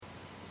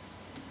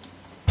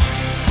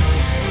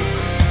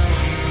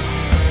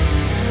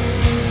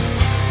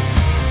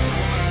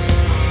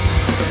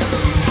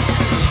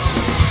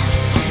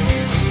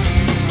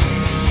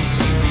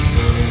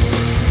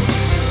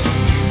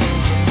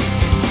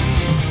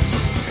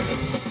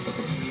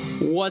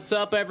What's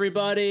up,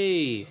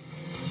 everybody?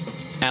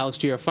 Alex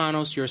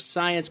Girofanos, your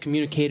science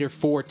communicator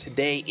for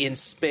Today in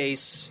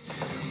Space.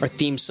 Our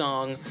theme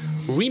song,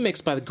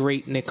 remixed by the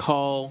great Nick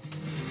Hall.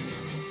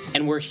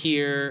 And we're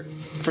here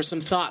for some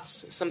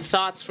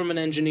thoughts from an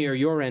engineer,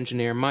 your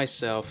engineer,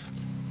 myself.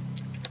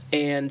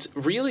 And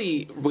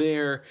really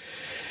where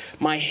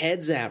my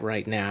head's at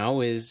right now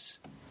is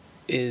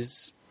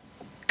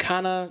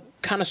kind of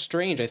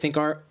strange. I think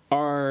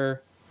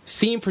our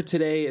theme for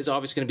today is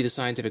obviously going to be the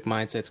scientific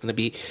mindset. It's going to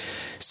be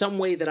some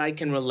way that I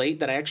can relate,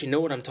 that I actually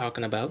know what I'm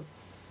talking about.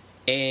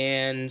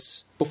 And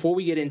before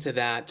we get into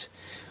that,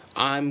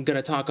 I'm going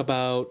to talk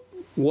about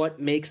what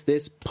makes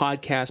this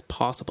podcast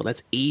possible.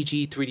 That's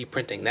AG 3D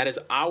printing. That is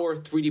our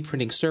 3D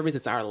printing service.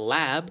 It's our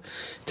lab,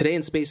 Today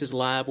in Space's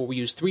lab, where we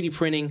use 3D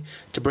printing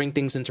to bring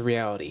things into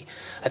reality.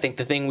 I think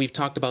the thing we've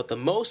talked about the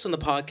most on the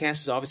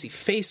podcast is obviously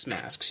face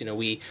masks. You know,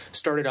 we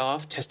started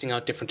off testing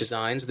out different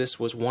designs. This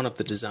was one of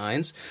the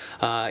designs.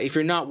 If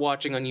you're not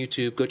watching on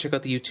YouTube, go check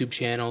out the YouTube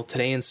channel,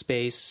 Today in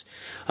Space.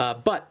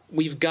 But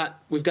we've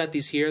got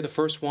these here. The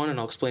first one, and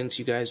I'll explain it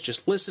to you guys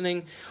just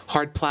listening,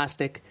 hard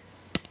plastic.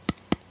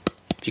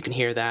 If you can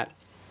hear that.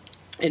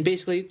 And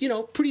basically, you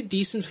know, pretty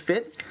decent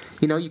fit.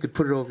 You know, you could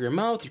put it over your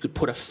mouth. You could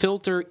put a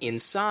filter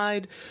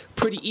inside.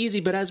 Pretty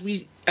easy. But as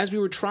we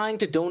were trying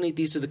to donate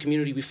these to the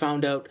community, we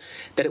found out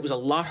that it was a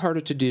lot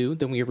harder to do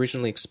than we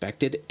originally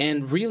expected.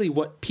 And really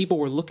what people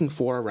were looking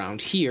for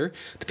around here,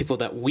 the people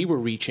that we were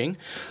reaching,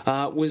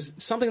 was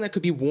something that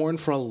could be worn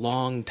for a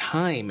long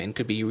time and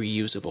could be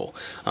reusable.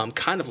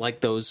 Kind of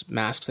like those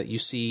masks that you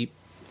see,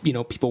 you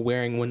know, people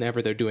wearing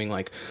whenever they're doing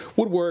like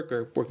woodwork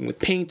or working with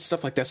paint,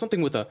 stuff like that.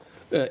 Something with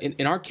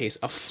in our case,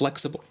 a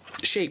flexible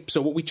shape.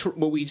 So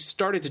what we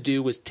started to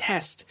do was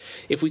test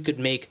if we could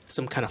make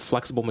some kind of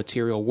flexible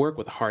material work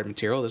with a hard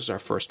material. This was our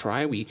first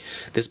try.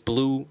 This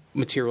blue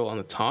material on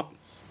the top.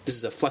 This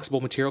is a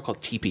flexible material called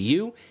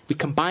TPU. We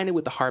combined it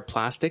with the hard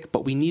plastic,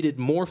 but we needed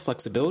more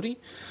flexibility.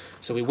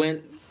 So we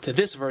went to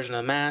this version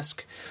of the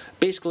mask.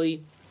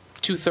 Basically,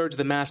 2/3 of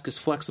the mask is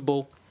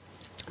flexible.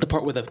 The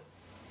part where the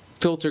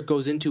filter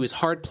goes into is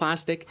hard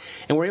plastic,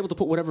 and we're able to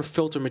put whatever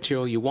filter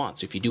material you want.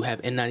 So if you do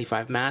have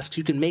N95 masks,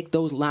 you can make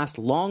those last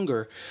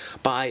longer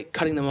by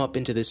cutting them up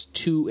into this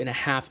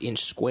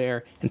 2.5-inch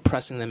square and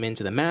pressing them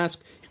into the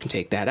mask. You can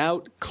take that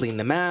out, clean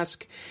the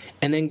mask,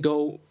 and then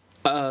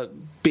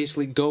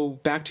basically go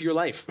back to your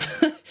life.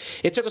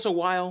 It took us a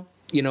while.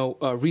 You know,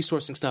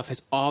 resourcing stuff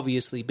has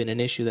obviously been an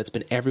issue. That's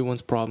been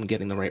everyone's problem,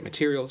 getting the right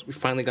materials. We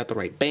finally got the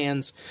right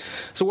bands.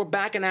 So we're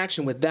back in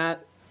action with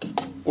that.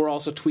 We're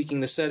also tweaking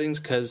the settings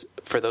because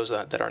for those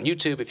that are on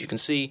YouTube, if you can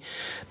see,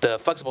 the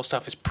flexible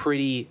stuff is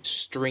pretty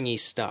stringy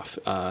stuff,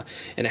 and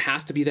it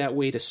has to be that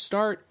way to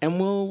start. And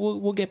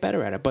we'll get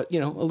better at it. But you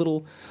know, a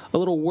little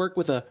work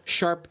with a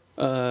sharp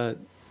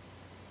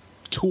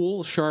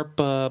tool, sharp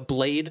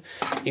blade,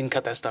 you can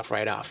cut that stuff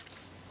right off.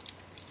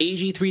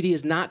 AG 3D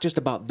is not just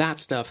about that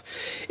stuff.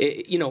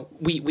 You know,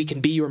 we can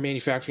be your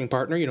manufacturing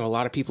partner. You know, a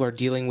lot of people are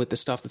dealing with the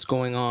stuff that's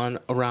going on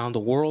around the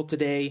world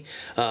today.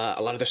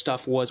 A lot of their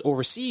stuff was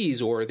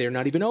overseas or they're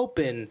not even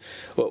open.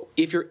 Well,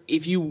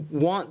 if you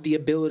want the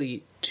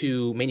ability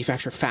to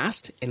manufacture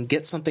fast and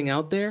get something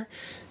out there,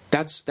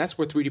 that's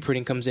where 3D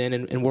printing comes in,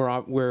 and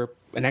we're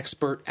an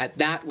expert at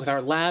that with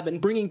our lab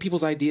and bringing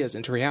people's ideas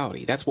into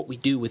reality. That's what we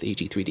do with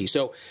AG3D.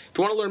 So if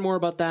you want to learn more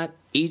about that,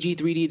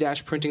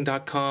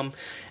 ag3d-printing.com.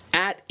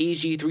 At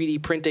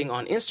AG3D Printing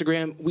on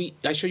Instagram,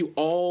 I show you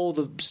all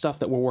the stuff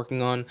that we're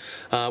working on.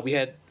 We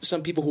had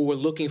some people who were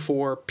looking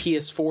for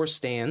PS4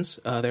 stands,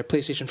 their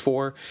PlayStation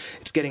 4.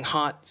 It's getting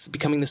hot. It's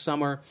becoming the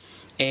summer,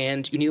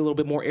 and you need a little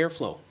bit more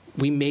airflow.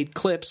 We made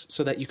clips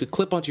so that you could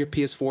clip onto your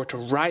PS4 to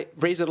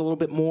raise it a little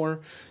bit more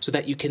so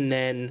that you can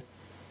then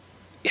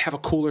have a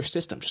cooler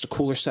system, just a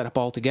cooler setup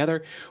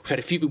altogether. We've had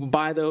a few people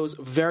buy those.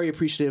 Very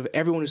appreciative of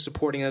everyone who's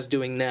supporting us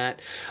doing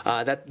that.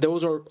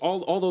 Those are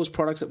all those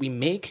products that we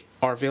make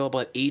are available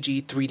at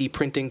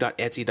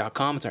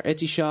ag3dprinting.etsy.com. It's our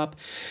Etsy shop.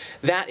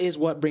 That is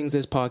what brings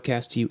this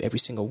podcast to you every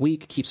single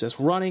week. Keeps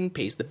us running,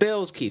 pays the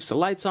bills, keeps the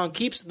lights on,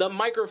 keeps the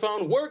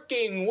microphone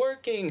working,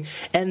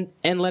 and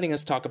letting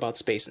us talk about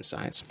space and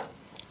science.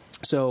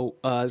 So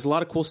there's a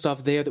lot of cool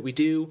stuff there that we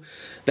do.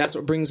 That's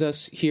what brings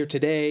us here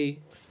today.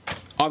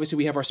 Obviously,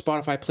 we have our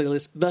Spotify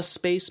playlist, The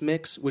Space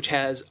Mix, which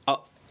has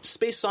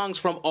space songs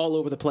from all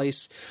over the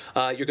place.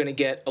 You're going to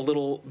get a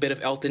little bit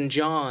of Elton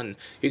John.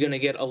 You're going to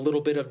get a little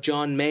bit of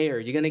John Mayer.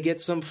 You're going to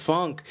get some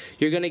funk.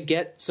 You're going to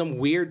get some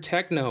weird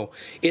techno.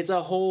 It's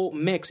a whole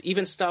mix.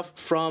 Even stuff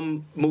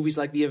from movies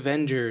like The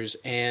Avengers,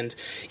 and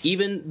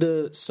even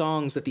the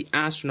songs that the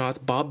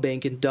astronauts Bob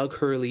Bank and Doug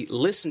Hurley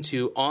listened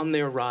to on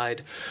their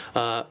ride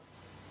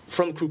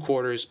from crew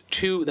quarters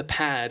to the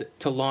pad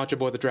to launch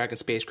aboard the Dragon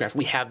spacecraft.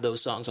 We have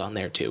those songs on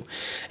there too.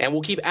 And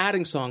we'll keep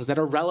adding songs that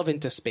are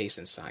relevant to space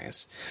and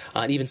science,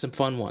 and even some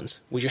fun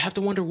ones. We just have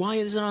to wonder why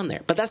is it on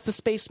there. But that's the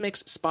Space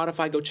Mix,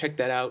 Spotify. Go check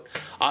that out.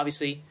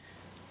 Obviously,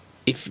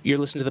 if you're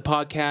listening to the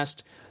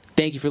podcast,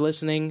 thank you for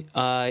listening.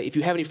 If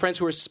you have any friends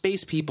who are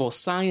space people,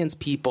 science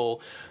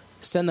people,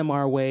 send them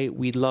our way.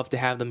 We'd love to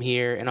have them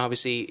here. And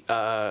obviously,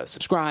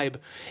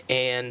 subscribe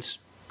and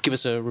give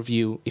us a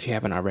review if you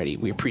haven't already.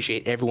 We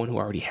appreciate everyone who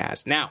already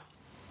has. Now,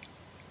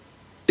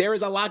 there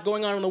is a lot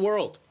going on in the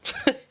world.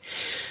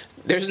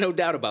 There's no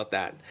doubt about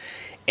that.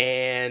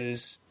 And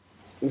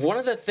one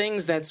of the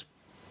things that's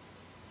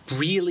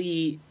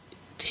really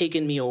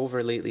taken me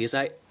over lately is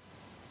a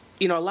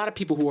lot of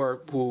people who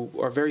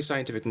are very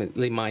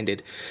scientifically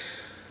minded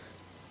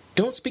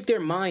don't speak their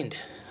mind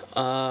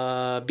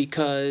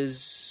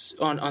because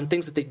on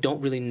things that they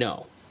don't really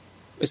know,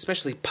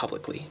 especially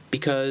publicly,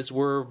 because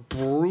we're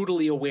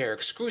brutally aware,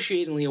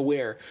 excruciatingly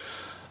aware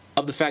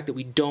of the fact that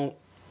we don't,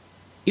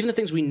 even the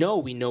things we know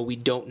we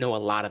don't know a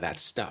lot of that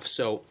stuff.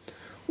 So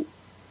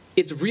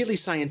it's really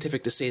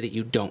scientific to say that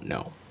you don't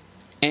know.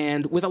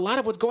 And with a lot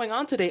of what's going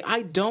on today,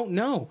 I don't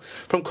know.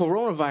 From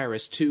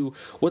coronavirus to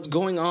what's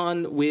going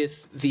on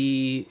with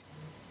the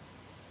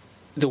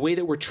way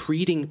that we're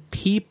treating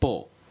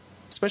people,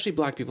 especially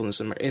black people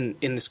in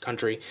this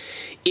country,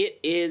 it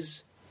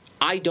is,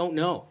 I don't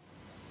know.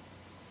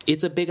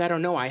 It's a big I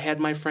don't know. I had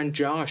my friend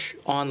Josh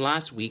on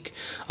last week,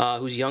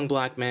 who's a young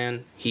black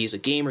man. He's a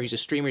gamer, he's a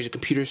streamer, he's a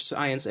computer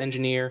science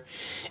engineer,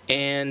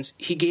 and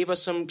he gave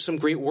us some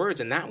great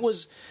words, and that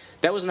was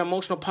an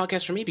emotional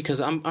podcast for me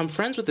because I'm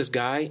friends with this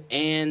guy,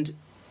 and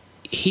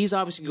he's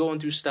obviously going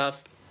through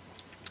stuff,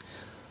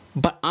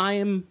 but I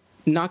am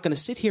not going to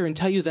sit here and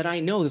tell you that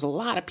I know. There's a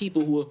lot of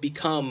people who have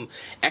become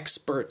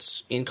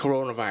experts in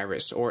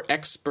coronavirus, or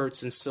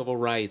experts in civil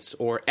rights,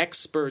 or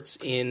experts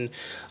in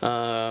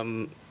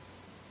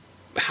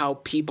how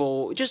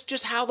people,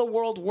 just how the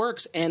world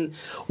works, and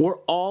we're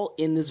all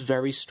in this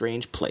very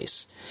strange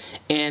place.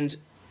 And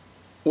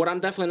what I'm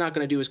definitely not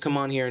going to do is come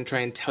on here and try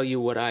and tell you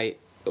what I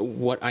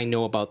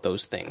know about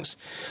those things.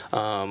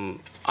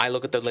 I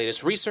look at the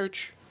latest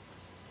research.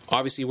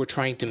 Obviously, we're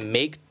trying to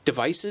make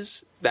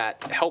devices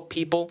that help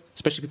people,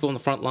 especially people on the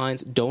front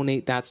lines,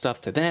 donate that stuff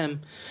to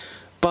them.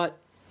 But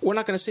we're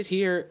not going to sit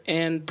here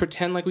and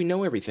pretend like we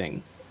know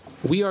everything.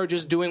 We are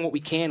just doing what we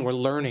can. We're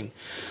learning.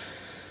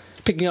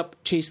 Picking up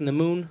Chasing the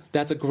Moon,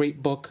 that's a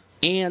great book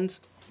and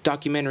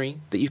documentary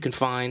that you can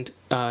find.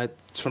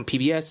 It's from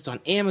PBS. It's on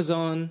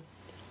Amazon.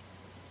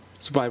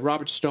 It's by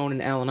Robert Stone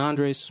and Alan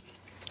Andres.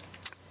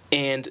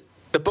 And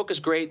the book is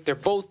great. They're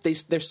both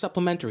they're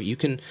supplementary. You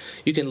can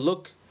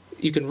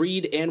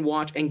read and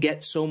watch and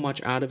get so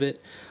much out of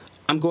it.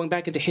 I'm going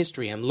back into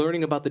history. I'm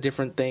learning about the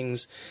different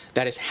things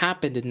that has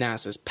happened in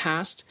NASA's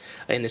past,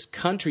 in this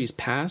country's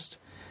past,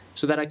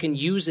 so that I can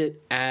use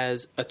it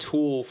as a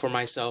tool for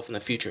myself in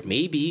the future.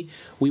 Maybe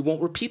we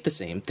won't repeat the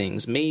same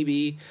things.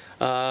 Maybe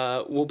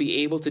we'll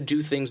be able to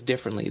do things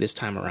differently this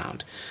time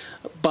around.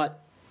 But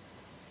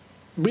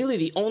really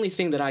the only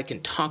thing that I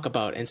can talk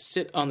about and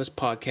sit on this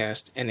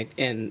podcast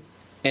and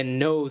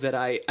know that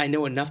I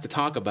know enough to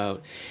talk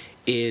about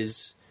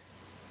is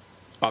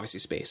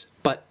obviously space,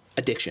 but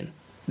addiction.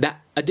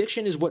 That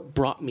addiction is what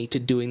brought me to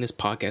doing this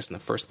podcast in the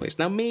first place.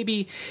 Now,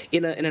 maybe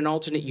in an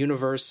alternate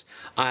universe,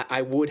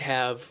 I would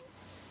have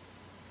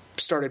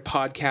started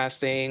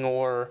podcasting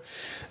or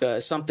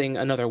something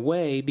another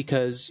way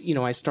because,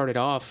 I started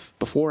off,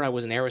 before I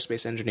was an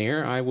aerospace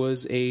engineer, I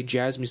was a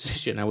jazz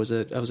musician. I was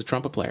a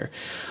trumpet player.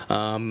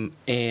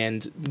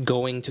 And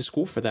going to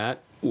school for that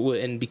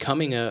and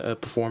becoming a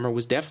performer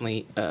was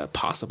definitely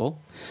possible.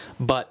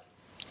 But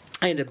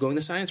I ended up going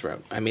the science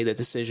route. I made that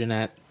decision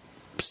at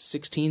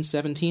 17.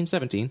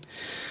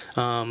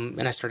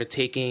 And I started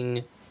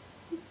taking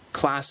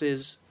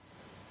classes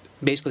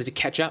basically to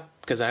catch up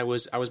because I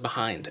was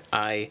behind.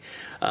 I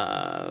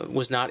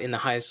was not in the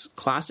highest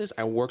classes.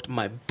 I worked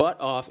my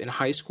butt off in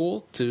high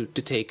school to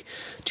take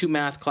 2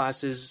 math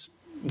classes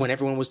when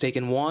everyone was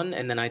taking 1,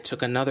 and then I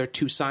took another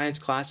 2 science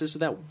classes so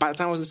that by the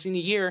time I was in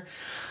senior year,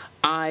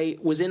 I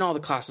was in all the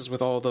classes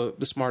with all the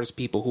smartest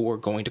people who were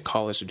going to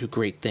college to do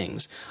great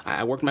things.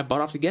 I worked my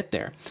butt off to get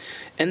there.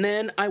 And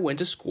then I went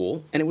to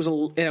school, and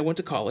I went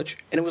to college,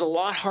 and it was a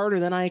lot harder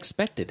than I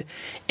expected.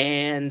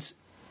 And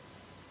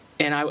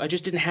I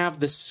just didn't have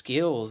the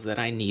skills that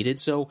I needed.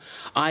 So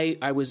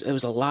it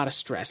was a lot of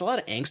stress, a lot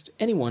of angst.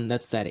 Anyone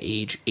that's that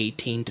age,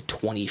 18 to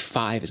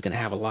 25, is going to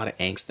have a lot of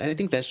angst. I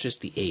think that's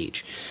just the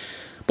age.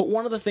 But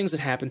one of the things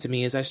that happened to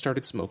me is I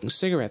started smoking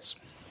cigarettes.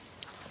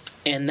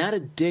 And that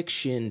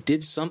addiction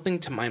did something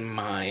to my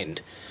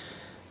mind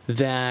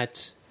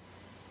that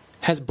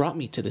has brought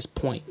me to this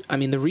point. I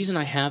mean, the reason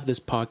I have this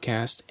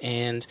podcast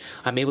and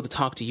I'm able to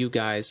talk to you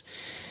guys,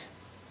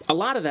 a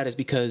lot of that is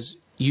because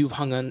you've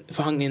hung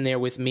in there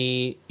with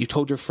me. You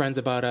told your friends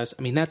about us.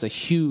 I mean, that's a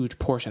huge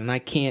portion, and I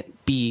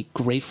can't be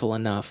grateful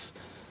enough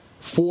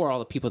for all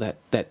the people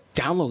that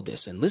download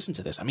this and listen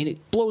to this. I mean,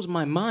 it blows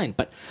my mind,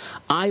 but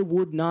I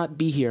would not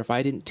be here if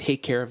I didn't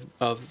take care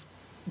of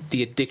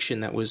the addiction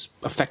that was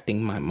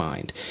affecting my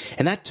mind.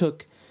 And that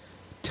took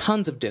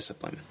tons of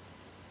discipline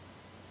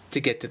to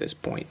get to this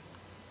point.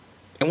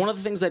 And one of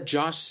the things that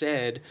Josh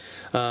said,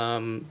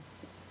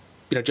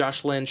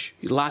 Josh Lynch,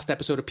 last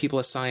episode of People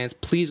of Science,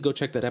 please go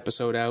check that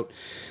episode out.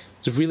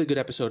 It's a really good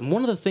episode. And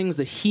one of the things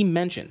that he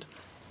mentioned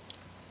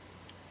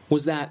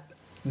was that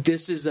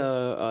this is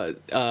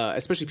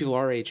especially people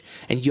our age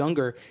and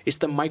younger, it's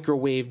the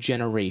microwave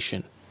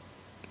generation.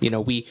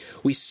 We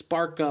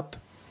spark up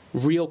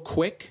real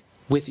quick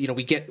with,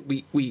 we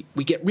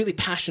get really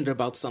passionate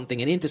about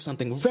something and into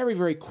something very,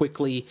 very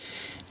quickly,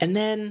 and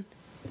then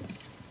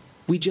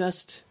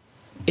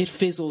it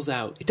fizzles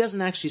out. It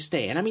doesn't actually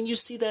stay. And I mean, you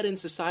see that in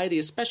society,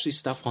 especially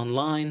stuff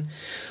online,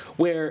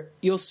 where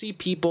you'll see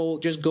people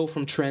just go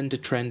from trend to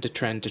trend to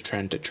trend to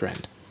trend to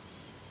trend.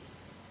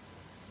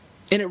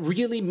 And it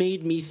really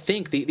made me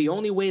think, the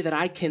way that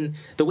I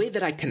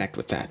connect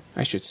with that,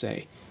 I should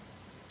say,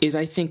 is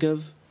I think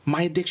of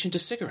my addiction to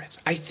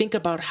cigarettes. I think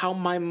about how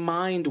my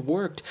mind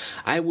worked.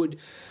 I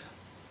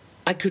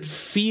could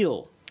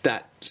feel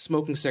that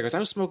smoking cigarettes. I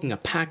was smoking a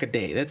pack a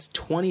day. That's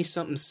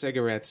 20-something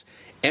cigarettes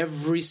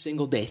every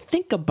single day.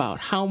 Think about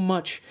how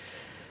much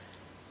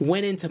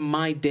went into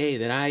my day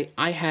that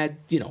I had,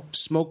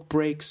 smoke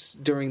breaks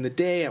during the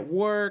day at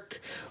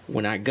work.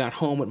 When I got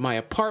home at my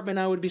apartment,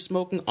 I would be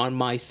smoking. On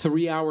my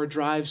 3-hour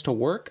drives to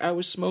work, I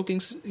was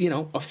smoking,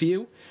 a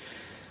few.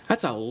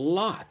 That's a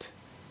lot.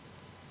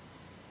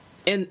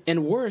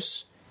 And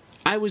worse,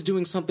 I was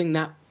doing something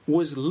that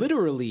was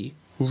literally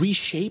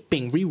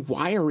reshaping,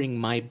 rewiring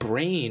my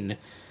brain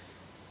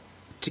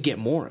to get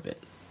more of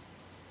it.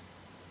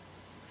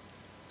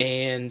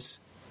 And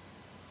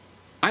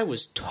I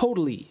was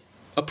totally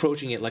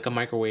approaching it like a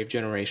microwave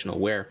generational,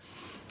 where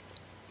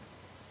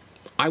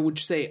I would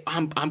say,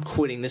 I'm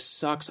quitting. This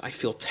sucks. I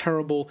feel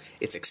terrible.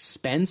 It's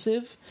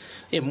expensive.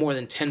 More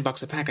than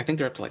 $10 a pack. I think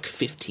they're up to like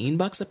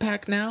 $15 a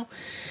pack now.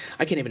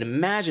 I can't even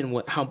imagine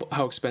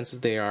how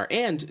expensive they are.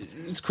 And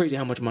it's crazy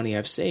how much money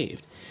I've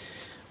saved.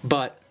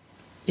 But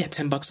yeah,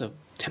 $10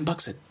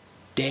 a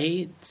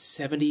day,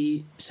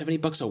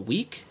 $70 a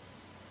week.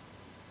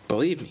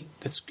 Believe me,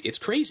 it's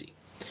crazy.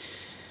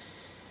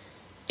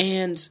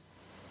 And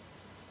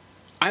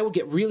I would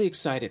get really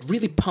excited,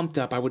 really pumped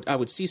up. I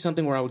would see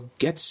something where I would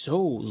get so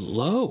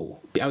low.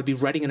 I would be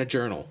writing in a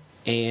journal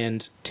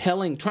and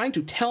trying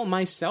to tell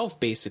myself,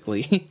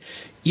 basically,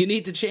 you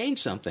need to change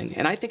something.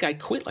 And I think I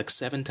quit like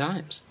 7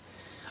 times.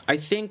 I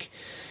think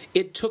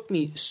it took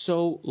me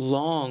so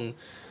long,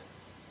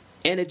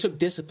 and it took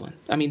discipline.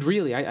 I mean,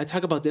 really, I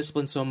talk about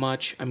discipline so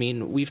much. I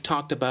mean, we've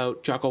talked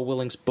about Jocko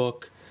Willink's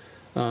book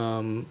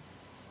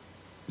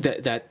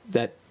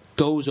that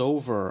goes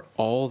over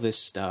all this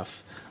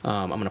stuff.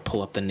 I'm going to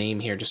pull up the name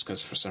here just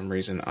because for some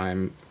reason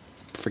I'm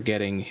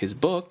forgetting his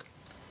book.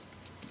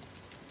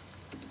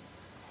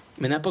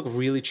 I mean, that book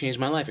really changed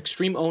my life.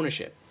 Extreme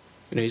Ownership.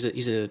 He's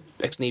a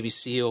ex-Navy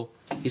SEAL.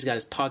 He's got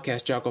his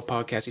podcast, Jocko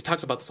Podcast. He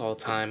talks about this all the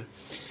time.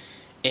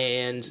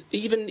 And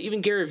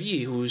even Gary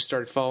Vee, who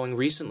started following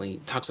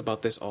recently, talks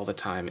about this all the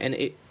time.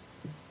 And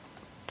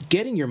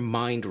getting your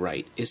mind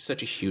right is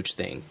such a huge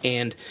thing.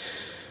 And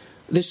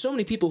there's so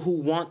many people who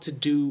want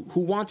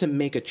to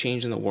make a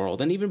change in the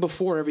world. And even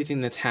before everything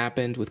that's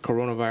happened with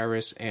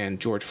coronavirus and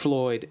George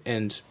Floyd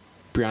and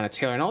Breonna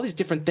Taylor and all these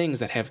different things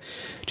that have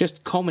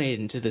just culminated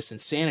into this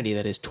insanity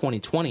that is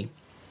 2020,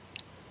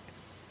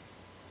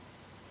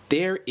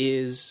 there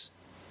is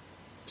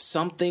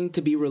something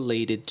to be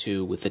related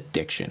to with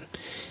addiction.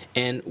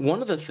 And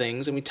one of the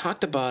things, and we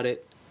talked about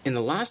it in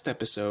the last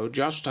episode,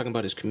 Josh was talking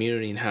about his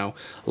community and how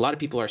a lot of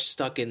people are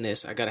stuck in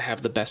this, I got to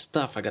have the best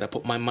stuff, I got to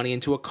put my money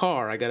into a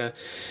car, I got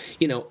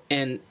to,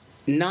 and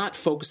not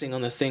focusing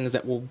on the things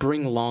that will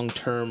bring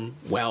long-term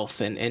wealth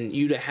and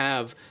you to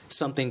have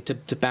something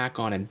to back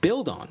on and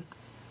build on,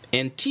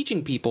 and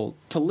teaching people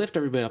to lift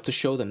everybody up, to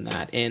show them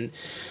that. And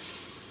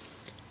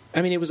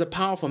I mean, it was a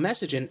powerful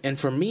message. And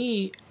for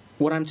me,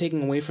 what I'm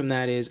taking away from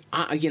that is,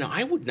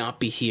 I would not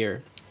be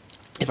here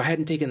if I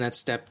hadn't taken that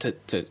step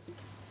to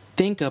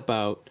think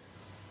about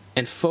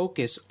and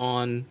focus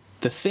on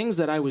the things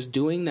that I was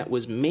doing that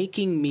was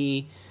making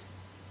me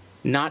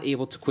not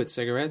able to quit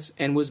cigarettes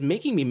and was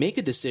making me make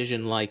a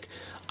decision like,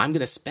 I'm going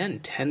to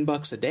spend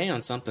 $10 a day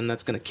on something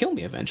that's going to kill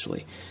me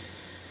eventually.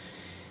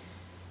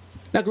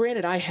 Now,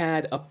 granted, I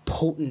had a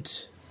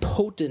potent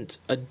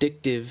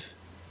addictive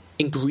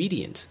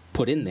ingredient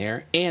put in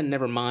there, and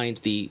never mind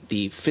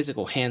the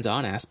physical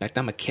hands-on aspect.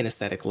 I'm a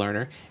kinesthetic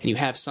learner, and you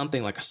have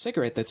something like a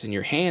cigarette that's in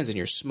your hands and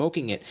you're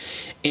smoking it,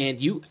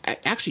 and you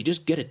actually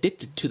just get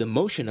addicted to the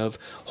motion of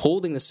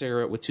holding the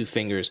cigarette with 2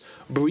 fingers,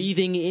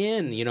 breathing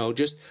in,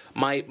 just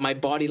my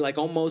body like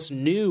almost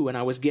knew, and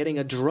I was getting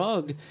a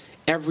drug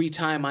every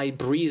time I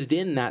breathed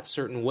in that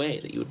certain way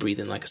that you would breathe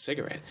in like a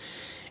cigarette.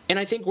 And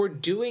I think we're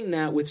doing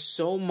that with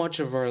so much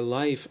of our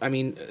life. I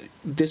mean,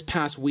 this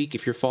past week,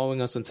 if you're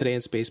following us on Today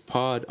in Space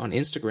Pod on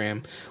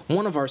Instagram,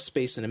 one of our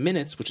Space in a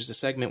Minute, which is a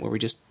segment where we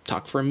just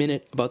talk for a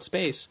minute about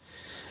space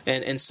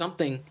and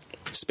something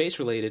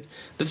space-related,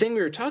 the thing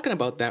we were talking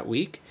about that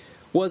week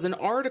was an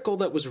article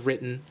that was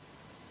written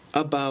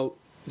about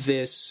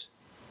this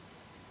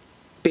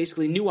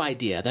basically new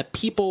idea that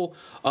people,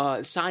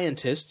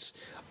 scientists,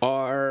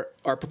 are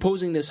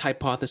proposing this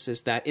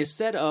hypothesis that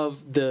instead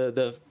of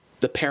the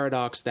the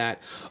paradox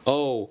that,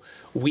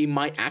 we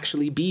might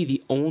actually be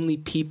the only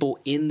people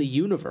in the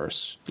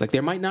universe. Like,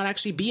 there might not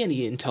actually be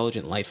any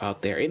intelligent life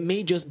out there. It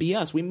may just be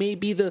us. We may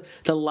be the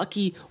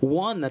lucky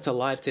one that's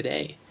alive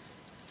today.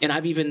 And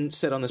I've even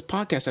said on this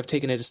podcast, I've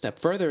taken it a step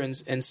further and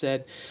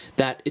said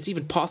that it's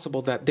even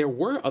possible that there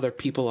were other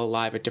people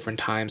alive at different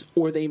times,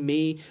 or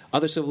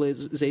other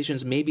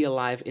civilizations may be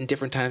alive in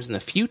different times in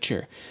the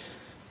future,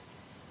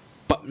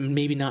 but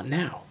maybe not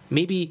now.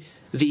 Maybe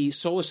the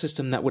solar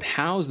system that would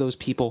house those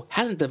people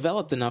hasn't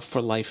developed enough for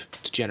life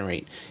to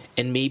generate.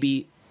 And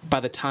maybe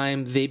by the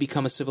time they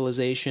become a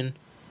civilization,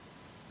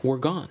 we're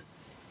gone.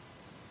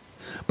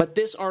 But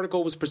this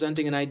article was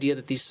presenting an idea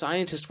that these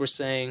scientists were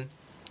saying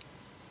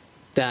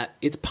that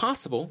it's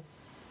possible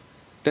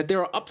that there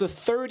are up to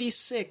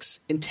 36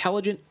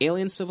 intelligent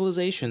alien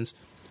civilizations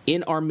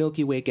in our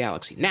Milky Way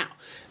galaxy. Now,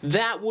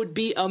 that would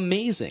be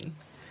amazing.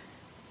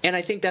 And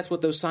I think that's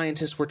what those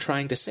scientists were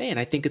trying to say, and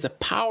I think it's a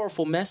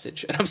powerful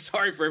message. And I'm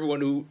sorry for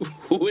everyone who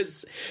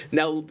is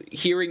now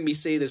hearing me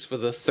say this for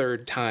the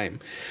third time,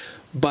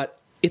 but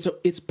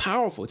it's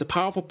powerful. It's a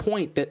powerful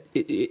point that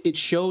it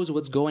shows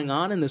what's going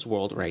on in this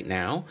world right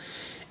now,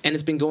 and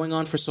it's been going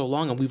on for so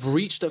long, and we've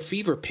reached a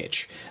fever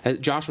pitch. As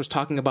Josh was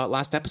talking about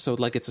last episode,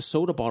 like it's a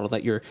soda bottle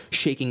that you're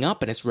shaking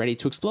up and it's ready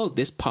to explode.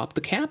 This popped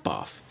the cap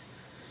off.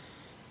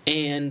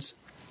 And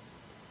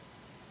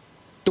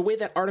the way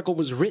that article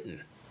was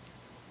written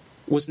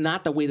was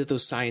not the way that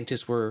those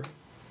scientists were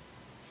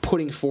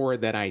putting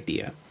forward that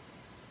idea.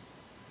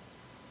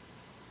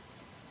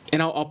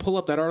 And I'll pull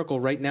up that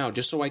article right now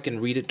just so I can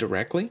read it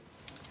directly.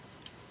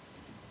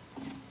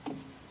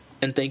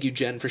 And thank you,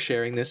 Jen, for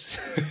sharing this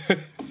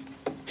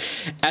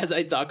as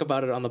I talk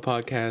about it on the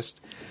podcast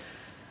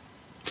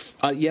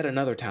yet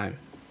another time.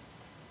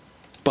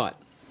 But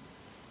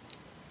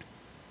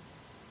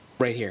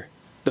right here,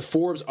 the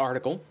Forbes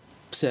article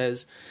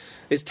is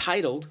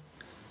titled,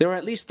 "There are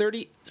at least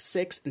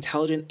 36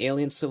 intelligent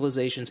alien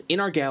civilizations in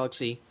our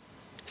galaxy,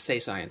 say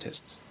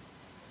scientists."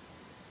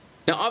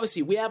 Now,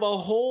 obviously, we have a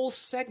whole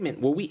segment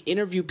where we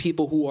interview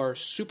people who are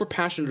super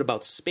passionate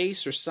about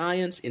space or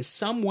science in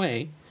some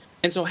way.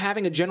 And so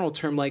having a general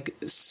term like,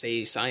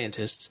 say,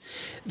 scientists,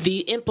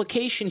 the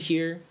implication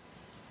here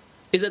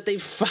is that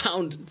they've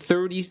found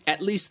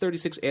at least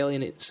 36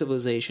 alien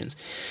civilizations.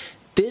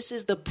 This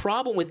is the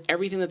problem with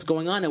everything that's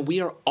going on, and we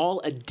are all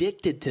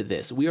addicted to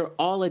this. We are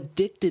all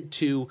addicted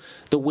to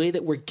the way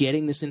that we're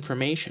getting this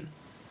information.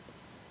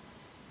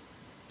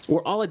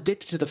 We're all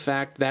addicted to the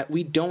fact that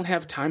we don't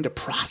have time to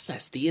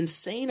process the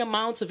insane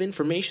amounts of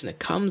information that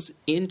comes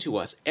into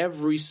us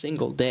every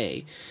single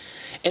day.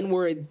 And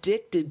we're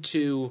addicted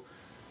to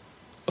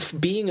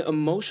being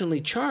emotionally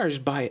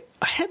charged by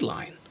a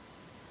headline.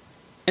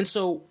 And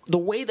so the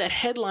way that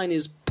headline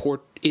is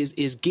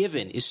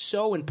given is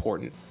so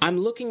important. I'm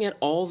looking at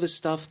all the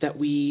stuff that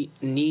we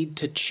need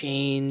to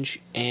change.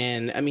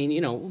 And I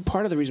mean,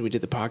 part of the reason we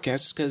did the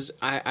podcast is because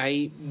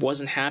I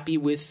wasn't happy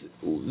with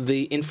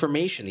the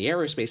information, the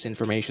aerospace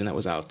information that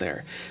was out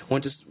there.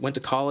 Went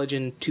to college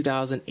in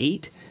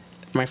 2008,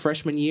 my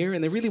freshman year,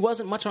 and there really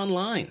wasn't much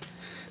online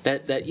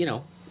that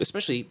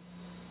especially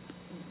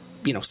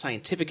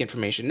scientific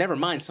information, never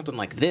mind something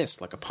like this,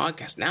 like a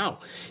podcast. Now,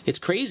 it's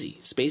crazy.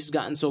 Space has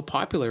gotten so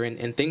popular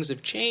and things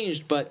have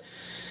changed, but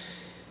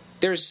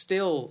there's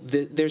still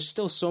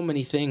so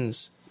many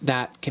things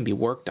that can be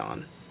worked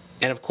on.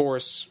 And of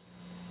course,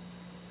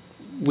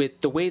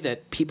 with the way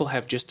that people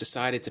have just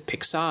decided to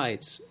pick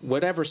sides,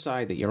 whatever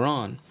side that you're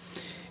on,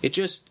 it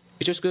just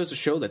goes to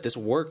show that this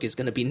work is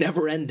going to be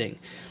never ending,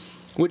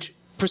 which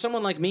for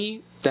someone like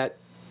me that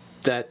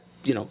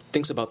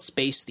thinks about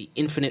space, the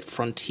infinite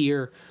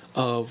frontier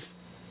of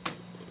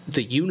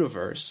the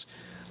universe,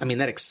 I mean,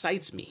 that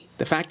excites me.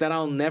 The fact that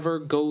I'll never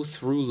go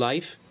through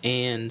life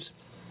and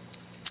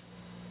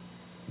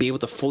be able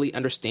to fully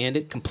understand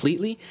it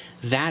completely,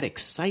 that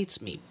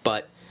excites me.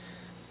 But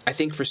I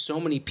think for so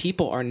many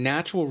people, our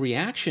natural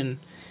reaction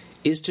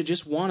is to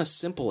just want a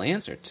simple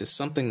answer to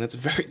something that's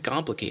very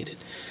complicated.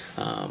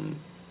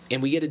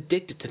 And we get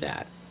addicted to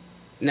that.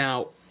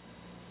 Now,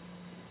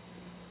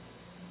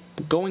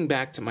 going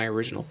back to my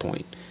original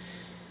point,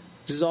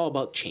 this is all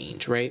about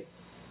change, right?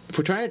 If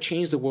we're trying to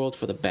change the world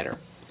for the better.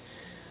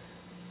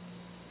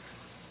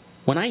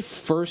 When I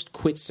first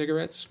quit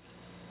cigarettes,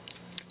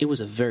 it was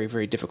a very,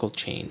 very difficult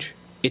change.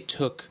 It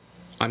took,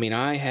 when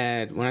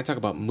I talk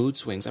about mood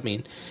swings,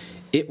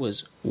 it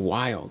was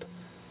wild.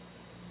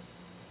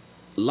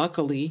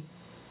 Luckily,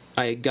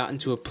 I had gotten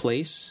to a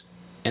place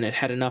and it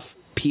had enough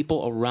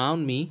people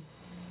around me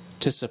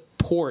to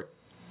support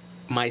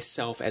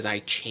myself as I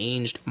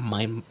changed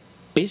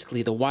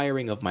basically the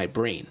wiring of my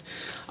brain.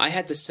 I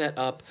had to set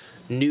up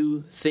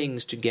new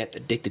things to get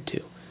addicted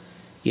to.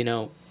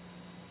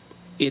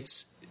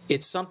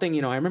 It's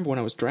something, I remember when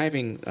I was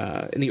driving,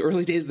 in the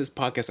early days of this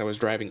podcast, I was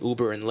driving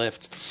Uber and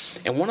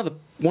Lyft, and one of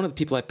the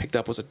people I picked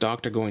up was a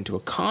doctor going to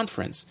a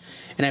conference,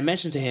 and I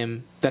mentioned to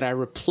him that I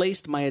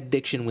replaced my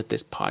addiction with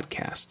this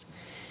podcast.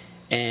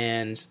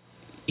 And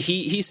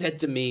he said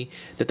to me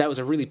that was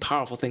a really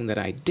powerful thing that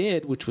I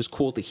did, which was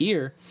cool to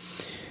hear,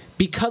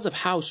 because of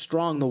how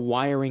strong the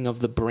wiring of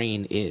the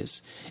brain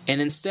is.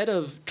 And instead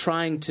of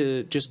trying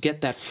to just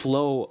get that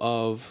flow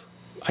of,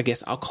 I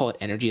guess I'll call it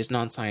energy, it's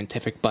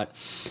non-scientific, but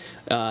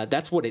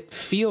that's what it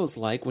feels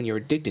like when you're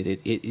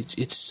addicted.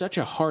 It's such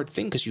a hard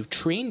thing because you've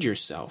trained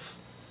yourself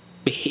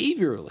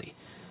behaviorally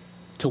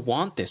to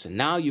want this, and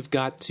now you've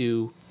got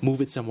to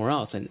move it somewhere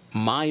else. And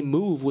my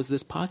move was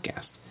this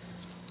podcast.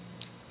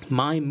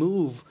 My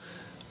move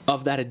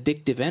of that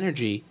addictive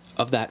energy,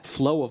 of that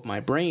flow of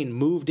my brain,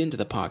 moved into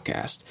the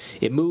podcast.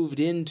 It moved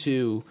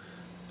into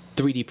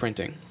 3D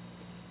printing.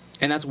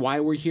 And that's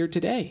why we're here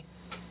today.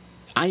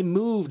 I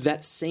moved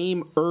that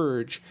same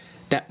urge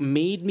that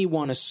made me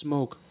want to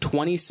smoke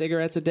 20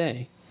 cigarettes a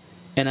day,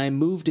 and I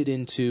moved it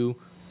into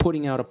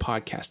putting out a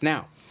podcast.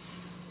 Now,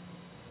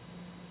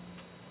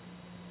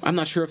 I'm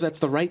not sure if that's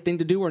the right thing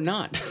to do or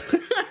not,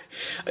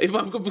 if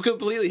I'm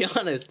completely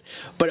honest,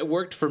 but it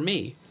worked for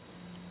me.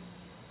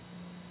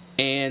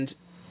 And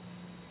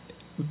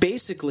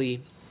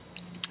basically,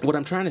 what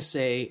I'm trying to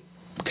say,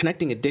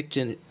 connecting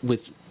addiction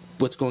with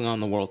what's going on in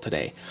the world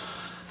today,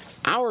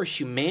 our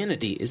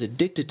humanity is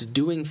addicted to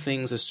doing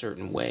things a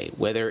certain way,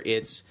 whether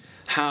it's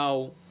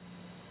how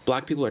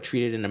black people are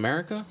treated in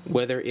America,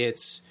 whether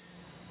it's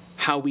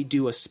how we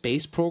do a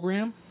space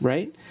program,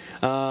 right?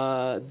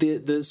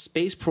 The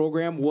space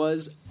program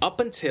was, up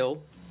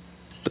until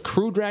the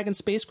Crew Dragon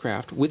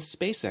spacecraft with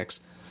SpaceX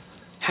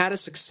had a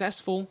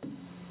successful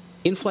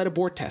in-flight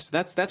abort test.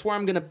 That's where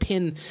I'm going to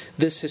pin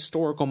this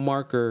historical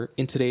marker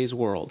in today's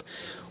world.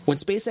 When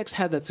SpaceX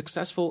had that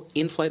successful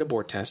in-flight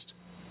abort test,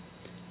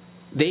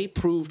 they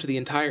proved to the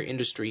entire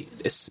industry,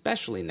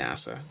 especially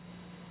NASA,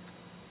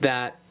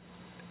 that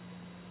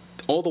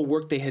all the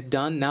work they had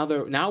done,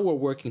 now we're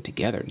working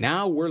together.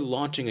 Now we're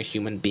launching a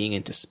human being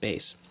into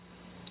space.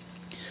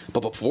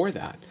 But before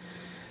that,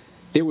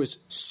 there was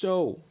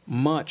so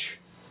much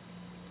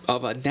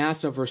of a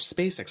NASA versus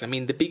SpaceX. I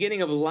mean, the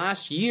beginning of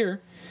last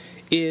year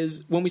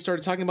is when we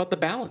started talking about the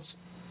balance.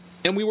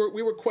 And we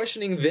were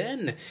questioning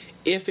then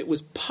if it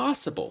was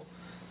possible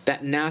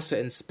that NASA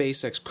and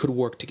SpaceX could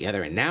work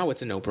together, and now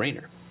it's a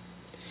no-brainer.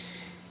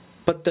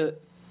 But the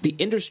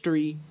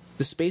industry,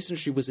 the space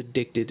industry, was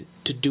addicted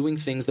to doing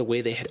things the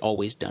way they had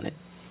always done it.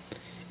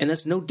 And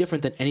that's no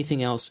different than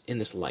anything else in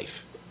this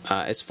life,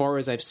 as far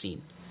as I've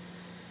seen.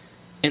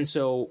 And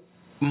so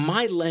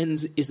my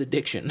lens is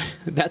addiction.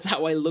 That's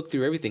how I look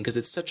through everything, because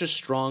it's such a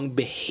strong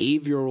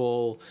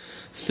behavioral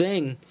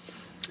thing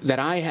that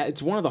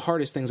it's one of the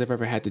hardest things I've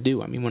ever had to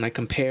do. I mean, when I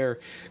compare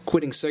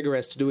quitting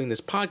cigarettes to doing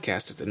this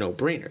podcast, it's a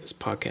no-brainer. This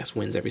podcast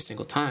wins every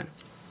single time.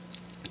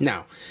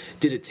 Now,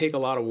 did it take a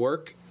lot of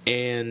work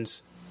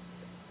and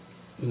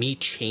me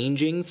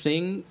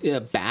changing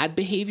bad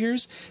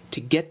behaviors to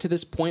get to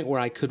this point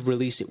where I could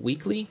release it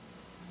weekly?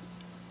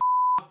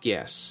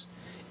 Yes.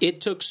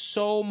 It took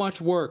so much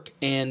work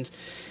and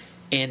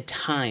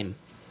time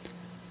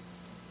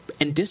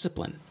and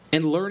discipline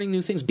and learning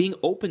new things, being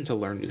open to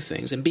learn new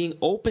things, and being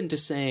open to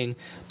saying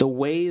the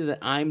way that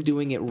I'm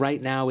doing it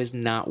right now is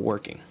not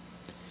working.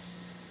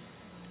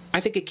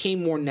 I think it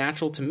came more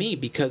natural to me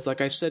because, like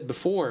I've said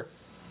before,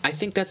 I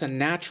think that's a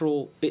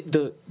natural,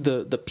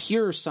 the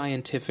pure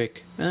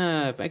scientific,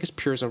 I guess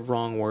pure is a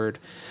wrong word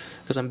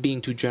because I'm being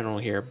too general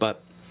here,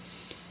 but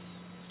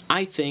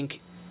I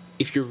think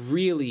if you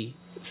really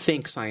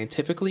think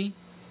scientifically,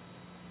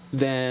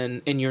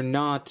 then, and you're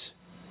not,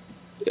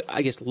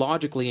 I guess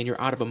logically, and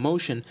you're out of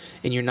emotion,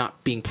 and you're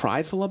not being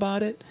prideful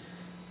about it,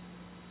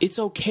 it's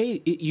okay.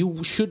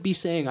 You should be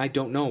saying, I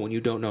don't know, when you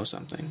don't know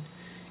something,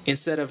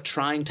 instead of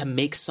trying to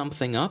make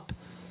something up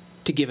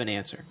to give an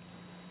answer.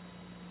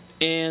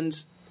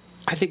 And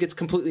I think it's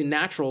completely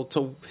natural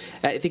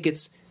I think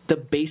it's the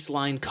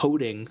baseline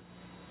coding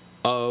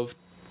of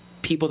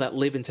people that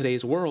live in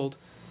today's world,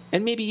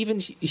 and maybe even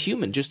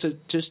human, just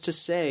to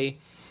say,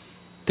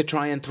 to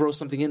try and throw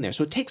something in there.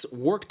 So it takes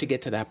work to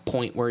get to that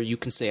point where you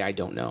can say, I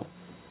don't know.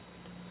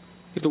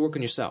 You have to work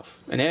on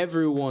yourself. And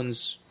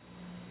everyone's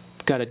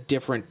got a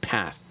different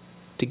path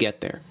to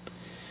get there.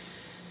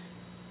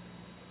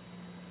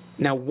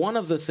 Now, one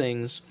of the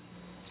things,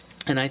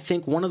 and I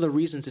think one of the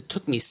reasons it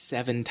took me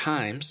 7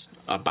 times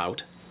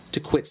to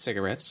quit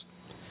cigarettes,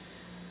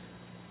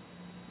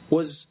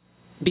 was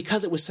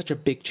because it was such a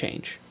big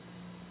change.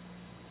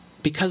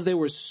 Because there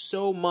was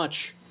so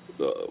much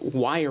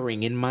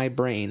wiring in my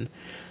brain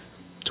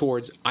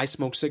towards I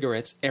smoke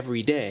cigarettes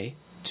every day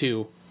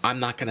to I'm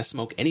not going to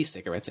smoke any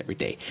cigarettes every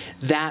day.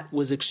 That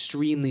was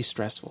extremely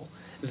stressful.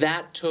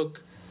 That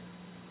took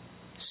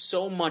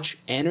so much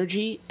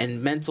energy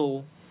and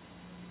mental,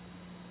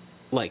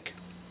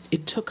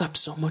 it took up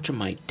so much of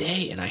my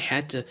day, and I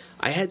had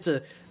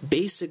to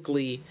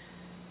basically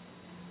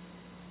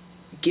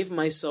give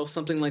myself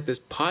something like this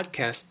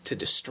podcast to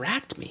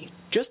distract me,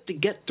 just to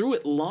get through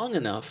it long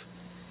enough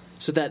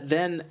so that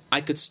then I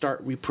could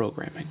start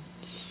reprogramming.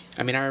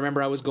 I mean, I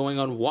remember I was going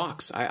on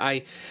walks.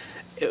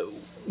 It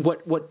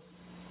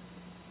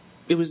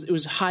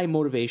was high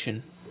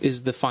motivation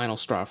is the final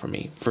straw for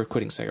me for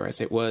quitting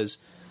cigarettes. It was,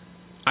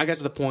 I got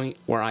to the point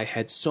where I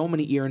had so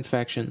many ear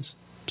infections,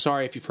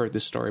 Sorry if you've heard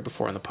this story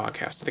before on the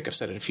podcast. I think I've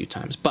said it a few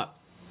times. But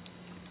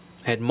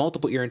I had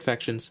multiple ear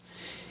infections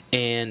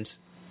and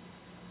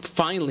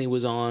finally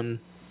was on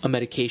a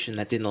medication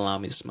that didn't allow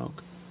me to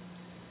smoke.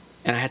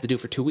 And I had to do it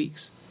for 2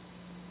 weeks.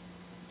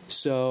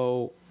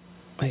 So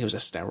I think it was a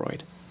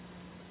steroid.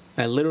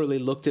 I literally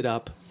looked it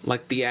up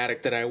like the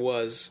addict that I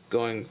was,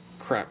 going,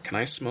 crap, can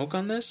I smoke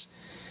on this?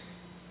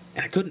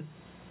 And I couldn't.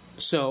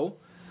 So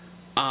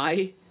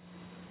I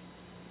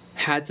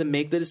had to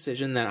make the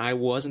decision that I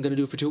wasn't going to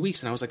do it for 2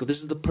 weeks. And I was like,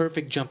 this is the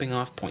perfect jumping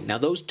off point. Now,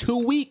 those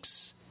 2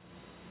 weeks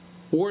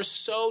were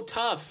so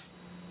tough.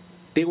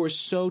 They were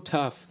so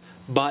tough.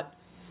 But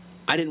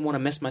I didn't want to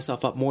mess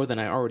myself up more than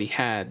I already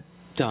had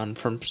done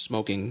from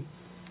smoking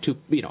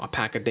a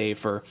pack a day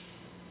for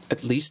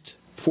at least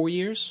 4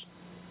 years.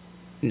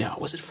 No,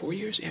 was it 4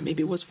 years? Yeah,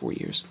 maybe it was 4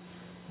 years.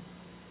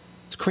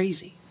 It's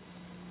crazy.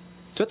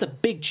 So that's a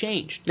big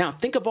change. Now,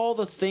 think of all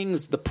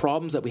the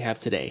problems that we have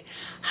today.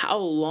 How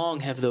long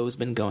have those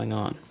been going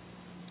on?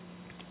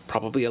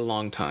 Probably a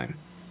long time.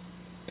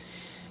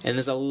 And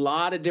there's a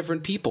lot of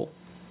different people,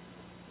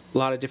 a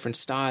lot of different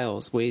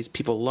styles, ways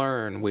people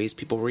learn, ways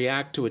people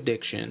react to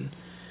addiction,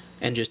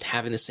 and just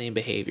having the same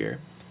behavior.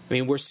 I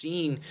mean, we're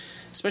seeing,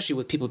 especially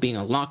with people being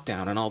on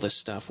lockdown and all this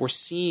stuff, we're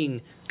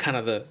seeing kind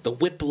of the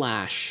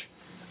whiplash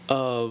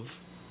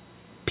of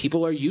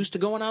people are used to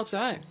going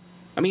outside.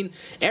 I mean,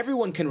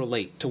 everyone can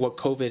relate to what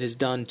COVID has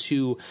done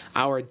to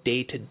our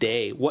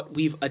day-to-day, what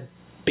we've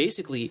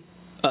basically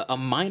a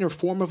minor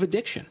form of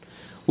addiction.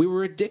 We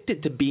were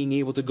addicted to being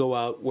able to go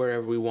out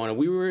wherever we wanted.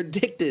 We were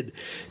addicted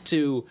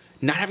to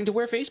not having to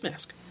wear a face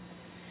mask.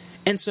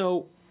 And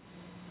so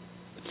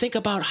think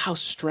about how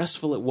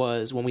stressful it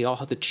was when we all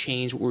had to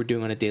change what we were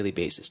doing on a daily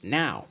basis.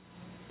 Now,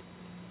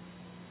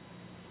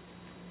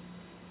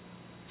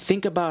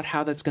 think about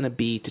how that's going to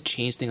be to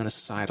change things on a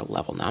societal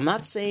level. Now, I'm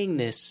not saying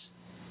this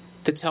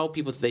to tell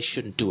people that they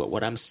shouldn't do it.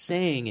 What I'm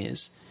saying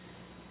is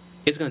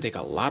it's going to take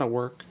a lot of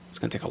work. It's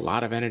going to take a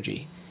lot of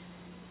energy.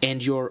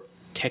 And your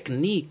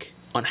technique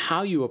on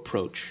how you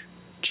approach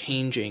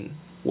changing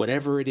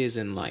whatever it is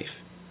in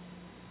life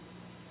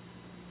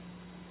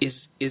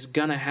is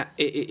gonna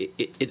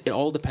it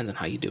all depends on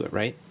how you do it,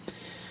 right?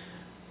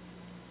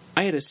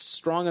 I had a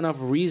strong enough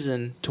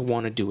reason to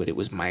want to do it. It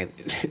was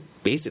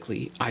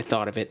basically, I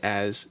thought of it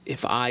as,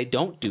 if I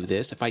don't do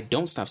this, if I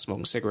don't stop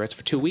smoking cigarettes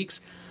for 2 weeks,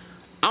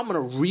 I'm going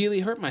to really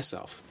hurt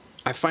myself.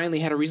 I finally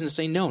had a reason to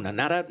say no. Now,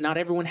 not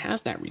everyone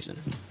has that reason.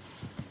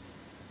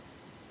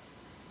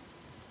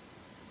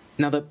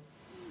 Now,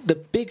 the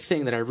big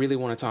thing that I really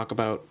want to talk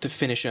about to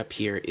finish up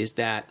here is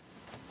that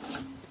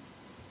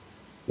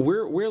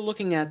we're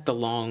looking at the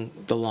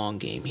long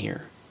game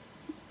here.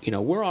 You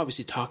know, we're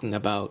obviously talking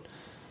about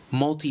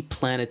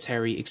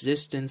multi-planetary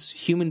existence,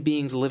 human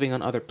beings living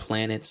on other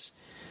planets,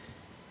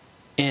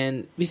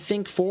 and we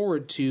think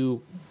forward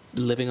to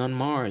living on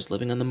Mars,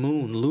 living on the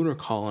moon, lunar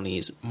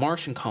colonies,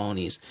 Martian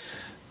colonies,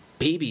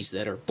 babies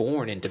that are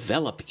born and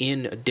develop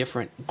in a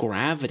different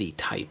gravity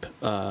type,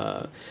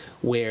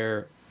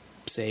 where,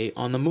 say,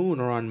 on the moon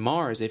or on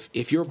Mars,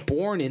 if you're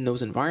born in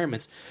those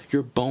environments,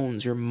 your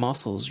bones, your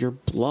muscles, your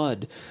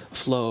blood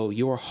flow,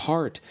 your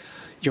heart,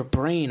 your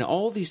brain,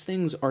 all these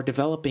things are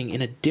developing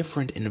in a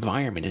different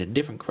environment, in a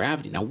different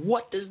gravity. Now,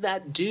 what does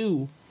that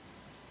do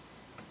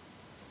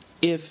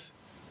if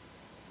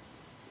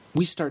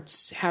we start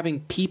having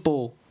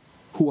people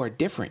who are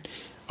different?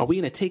 Are we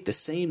going to take the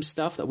same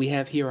stuff that we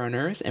have here on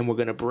Earth and we're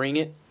going to bring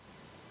it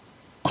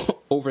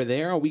over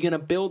there? Are we going to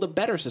build a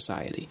better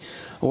society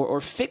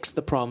or fix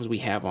the problems we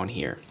have on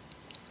here?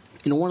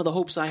 You know, one of the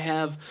hopes I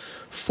have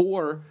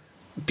for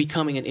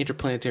becoming an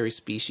interplanetary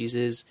species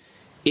is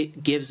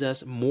it gives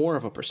us more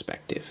of a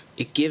perspective.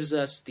 It gives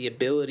us the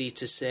ability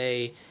to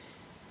say,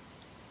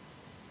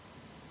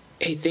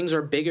 hey, things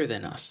are bigger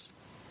than us.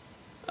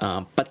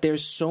 But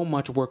there's so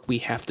much work we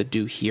have to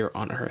do here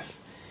on Earth.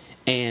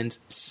 And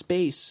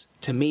space,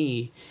 to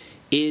me,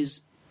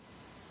 is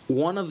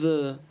one of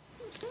the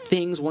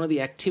things, one of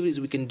the activities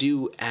we can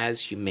do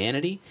as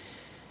humanity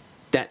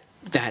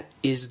that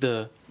is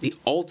the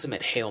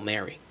ultimate Hail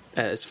Mary,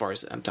 as far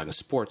as I'm talking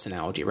sports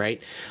analogy,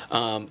 right?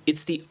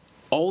 It's the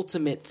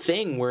ultimate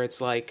thing where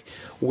it's like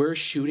we're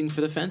shooting for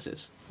the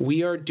fences.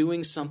 We are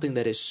doing something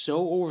that is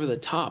so over the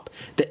top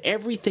that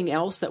everything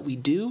else that we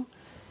do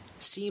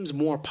seems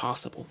more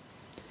possible.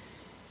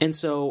 And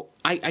so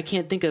I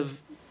can't think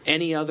of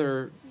any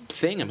other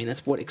thing. I mean,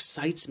 that's what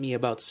excites me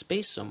about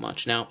space so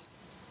much. Now,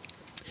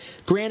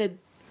 granted,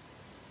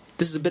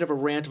 this is a bit of a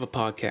rant of a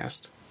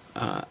podcast.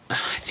 I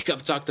think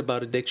I've talked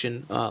about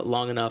addiction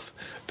long enough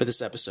for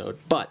this episode.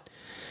 But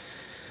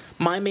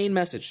my main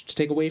message to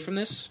take away from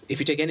this, if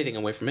you take anything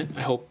away from it,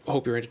 I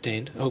hope you're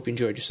entertained. I hope you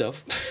enjoyed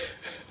yourself.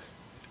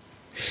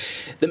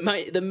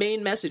 The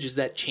main message is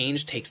that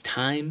change takes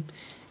time,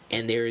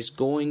 and there is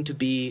going to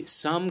be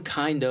some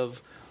kind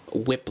of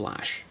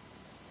whiplash.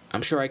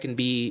 I'm sure I can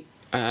be,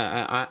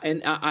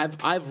 and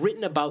I've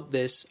written about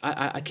this.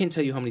 I can't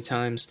tell you how many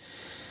times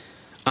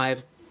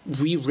I've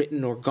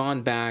rewritten or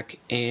gone back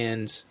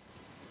and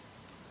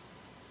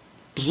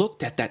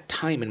looked at that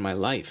time in my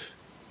life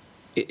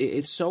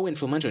it's so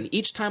influential. And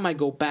each time I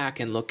go back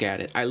and look at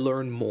it, I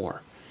learn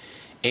more.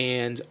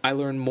 And I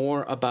learn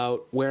more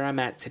about where I'm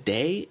at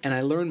today, and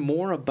I learn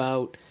more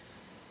about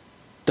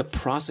the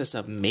process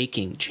of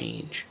making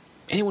change.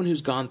 Anyone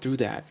who's gone through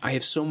that, I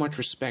have so much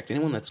respect.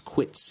 Anyone that's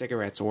quit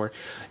cigarettes or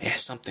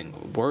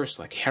something worse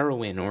like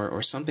heroin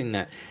or something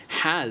that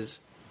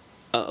has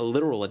a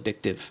literal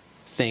addictive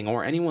thing,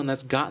 or anyone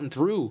that's gotten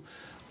through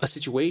a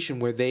situation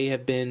where they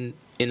have been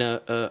in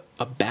a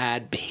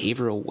bad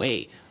behavioral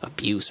way,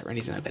 abuse or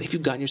anything like that. If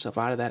you've gotten yourself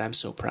out of that, I'm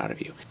so proud of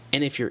you.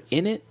 And if you're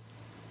in it,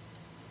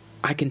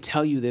 I can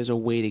tell you there's a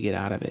way to get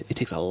out of it. It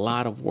takes a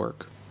lot of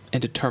work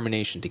and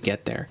determination to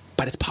get there,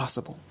 but it's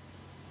possible.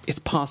 It's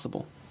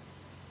possible.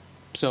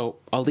 So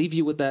I'll leave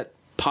you with that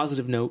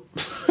positive note.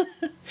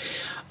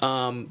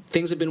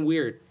 Things have been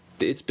weird.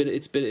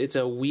 It's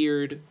a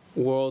weird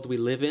world we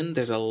live in.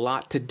 There's a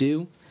lot to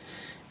do,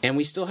 and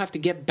we still have to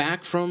get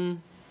back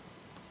from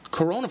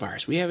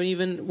coronavirus.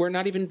 We're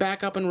not even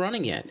back up and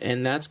running yet,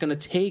 and that's going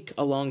to take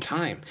a long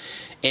time.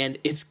 And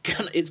it's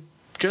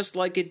just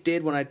like it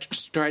did when I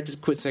tried to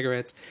quit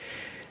cigarettes.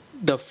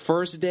 The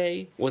first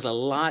day was a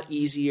lot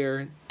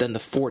easier than the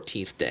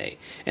 14th day.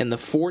 And the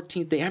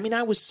 14th day,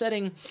 I was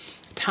setting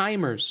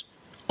timers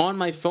on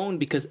my phone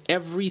because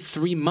every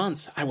 3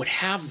 months I would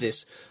have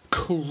this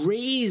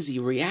crazy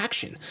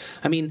reaction.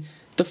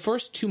 The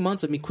first 2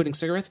 months of me quitting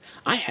cigarettes,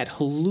 I had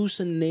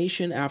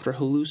hallucination after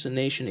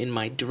hallucination in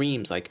my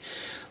dreams, like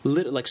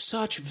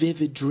such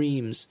vivid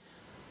dreams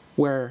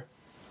where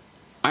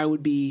I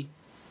would be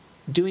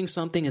doing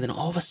something and then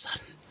all of a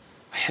sudden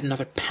I had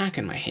another pack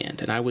in my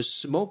hand and I was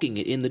smoking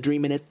it in the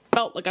dream and it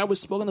felt like I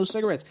was smoking those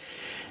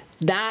cigarettes.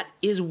 That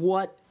is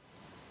what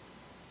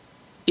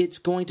it's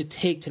going to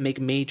take to make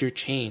major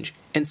change.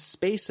 And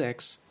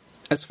SpaceX,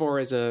 as far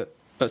as a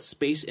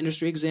space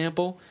industry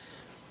example,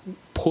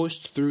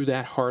 pushed through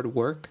that hard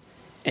work.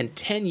 And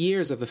 10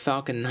 years of the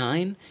Falcon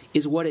 9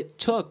 is what it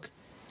took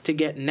to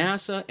get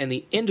NASA and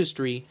the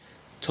industry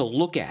to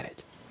look at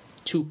it,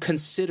 to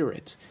consider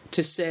it,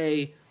 to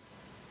say,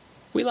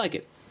 we like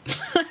it.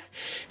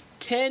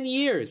 10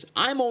 years.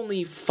 I'm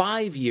only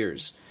 5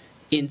 years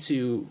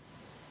into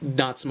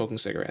not smoking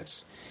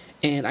cigarettes.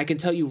 And I can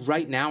tell you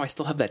right now, I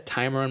still have that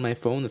timer on my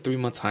phone, the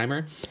 3-month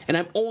timer. And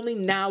I'm only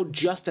now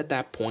just at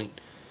that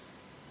point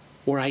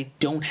where I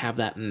don't have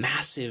that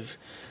massive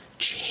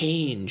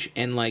change.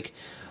 And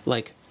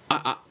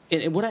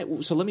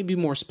so let me be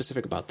more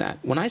specific about that.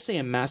 When I say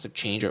a massive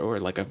change or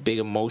like a big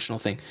emotional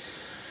thing,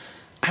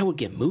 I would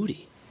get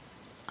moody.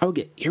 I would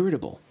get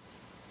irritable.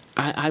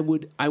 I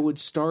would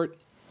start,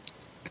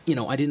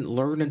 I didn't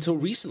learn until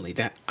recently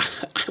that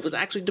I was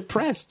actually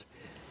depressed.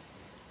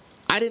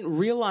 I didn't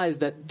realize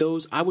that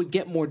I would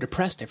get more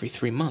depressed every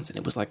 3 months, and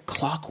it was like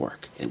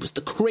clockwork. It was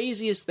the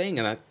craziest thing,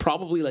 and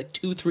probably like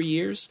 2-3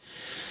 years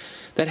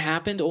that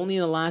happened. Only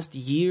in the last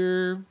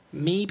year,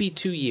 maybe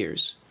 2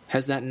 years,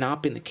 has that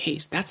not been the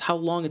case. That's how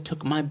long it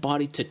took my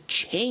body to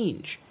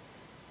change.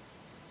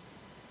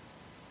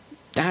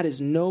 That is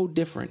no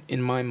different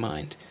in my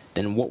mind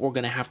than what we're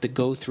going to have to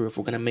go through if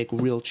we're going to make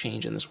real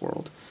change in this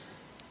world.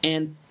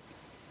 And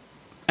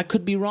I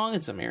could be wrong in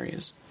some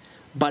areas.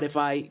 But if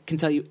I can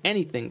tell you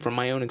anything from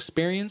my own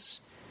experience,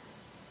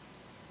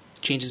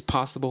 change is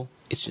possible.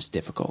 It's just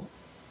difficult.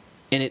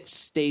 And it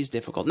stays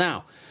difficult.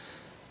 Now,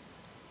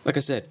 like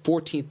I said,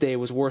 14th day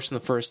was worse than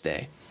the first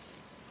day.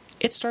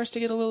 It starts to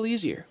get a little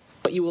easier.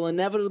 But you will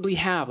inevitably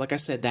have, like I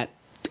said, that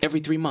every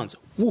 3 months,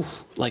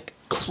 like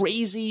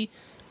crazy.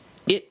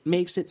 It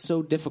makes it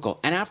so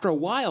difficult. And after a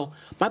while,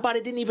 my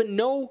body didn't even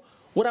know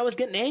what I was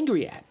getting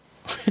angry at.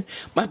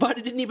 My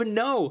body didn't even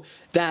know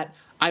that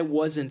I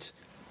wasn't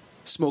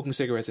smoking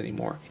cigarettes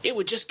anymore. It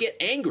would just get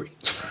angry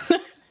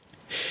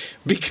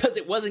because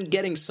it wasn't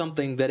getting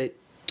something that it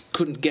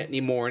couldn't get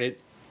anymore. And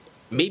it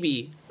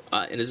maybe,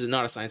 and this is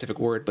not a scientific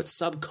word, but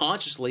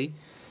subconsciously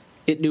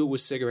it knew it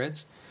was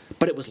cigarettes,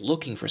 but it was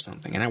looking for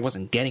something and I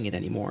wasn't getting it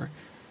anymore.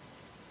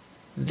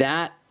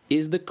 That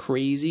is the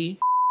crazy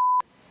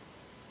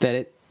that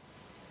it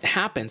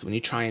happens when you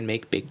try and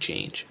make big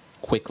change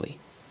quickly.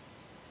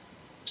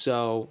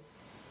 So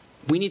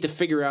we need to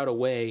figure out a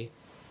way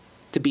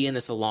to be in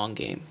this a long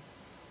game.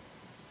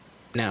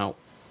 Now,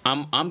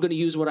 I'm going to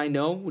use what I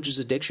know, which is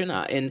addiction,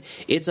 and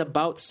it's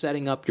about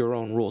setting up your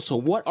own rules. So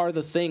what are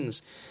the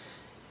things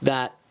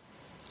that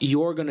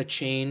you're going to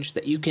change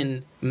that you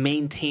can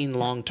maintain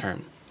long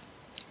term?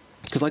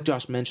 Because like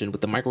Josh mentioned,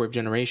 with the microwave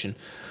generation,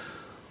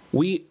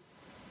 we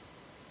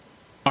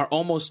are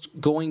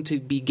almost going to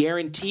be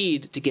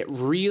guaranteed to get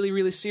really,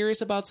 really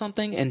serious about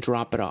something and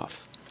drop it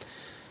off.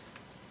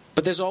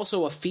 But there's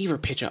also a fever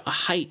pitch, a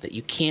height that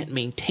you can't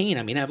maintain.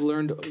 I've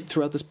learned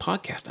throughout this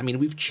podcast.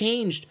 We've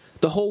changed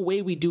the whole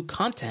way we do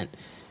content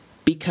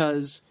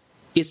because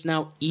it's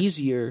now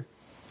easier.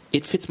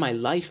 It fits my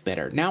life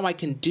better. Now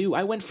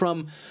I went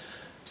from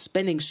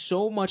spending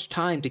so much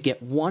time to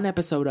get one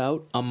episode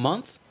out a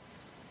month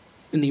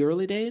in the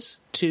early days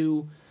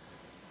to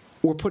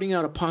we're putting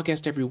out a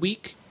podcast every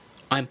week.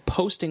 I'm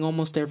posting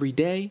almost every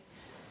day,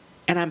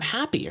 and I'm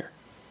happier.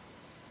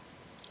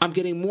 I'm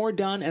getting more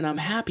done, and I'm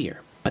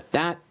happier. But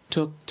that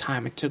took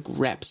time. It took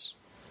reps.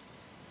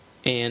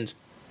 And,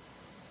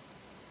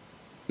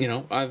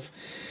 I've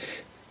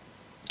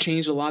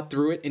changed a lot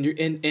through it.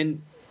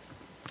 And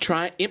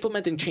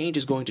implementing change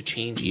is going to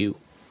change you.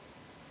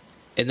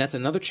 And that's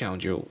another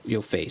challenge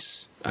you'll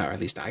face, or at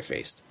least I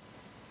faced,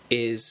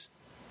 is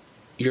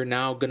you're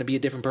now going to be a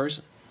different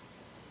person.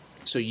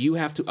 So you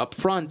have to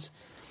upfront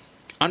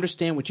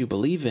understand what you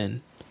believe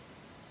in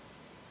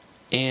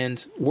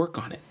and work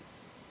on it.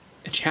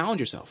 And challenge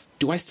yourself.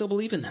 Do I still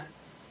believe in that?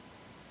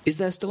 Is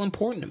that still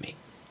important to me?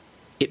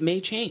 It may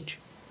change,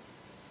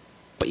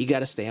 but you got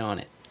to stay on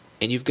it.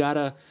 And you've got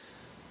to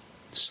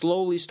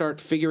slowly start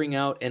figuring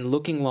out and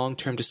looking long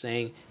term to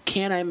saying,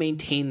 can I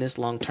maintain this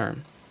long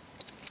term?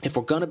 If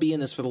we're going to be in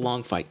this for the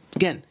long fight.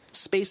 Again,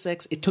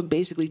 SpaceX, it took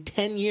basically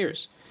 10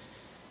 years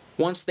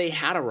once they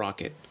had a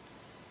rocket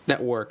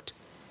that worked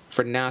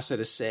for NASA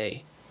to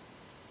say,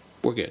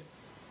 we're good.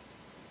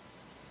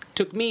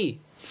 Took me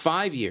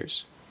 5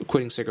 years of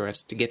quitting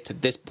cigarettes to get to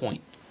this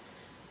point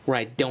where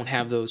I don't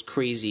have those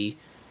crazy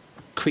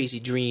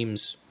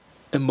dreams,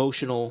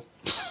 emotional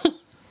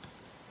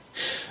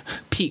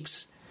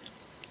peaks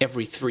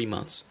every 3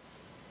 months.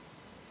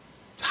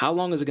 How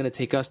long is it going to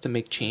take us to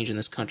make change in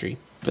this country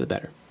for the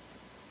better?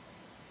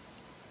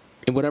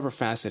 In whatever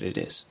facet it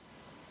is.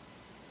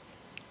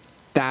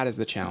 That is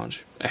the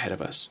challenge ahead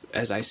of us,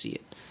 as I see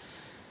it.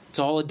 It's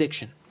all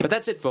addiction. But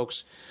that's it,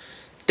 folks.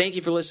 Thank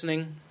you for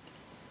listening.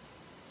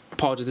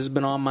 Apologies, this has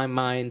been on my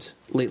mind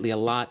lately a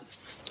lot.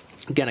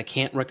 Again, I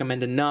can't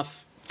recommend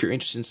enough. If you're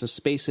interested in some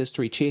space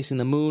history, Chasing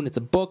the Moon, it's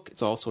a book.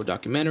 It's also a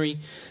documentary.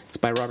 It's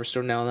by Robert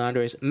Stone and Alan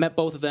Andres. Met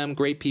both of them.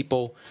 Great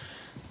people.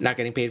 Not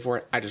getting paid for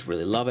it. I just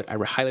really love it. I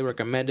highly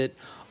recommend it.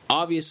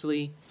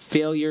 Obviously,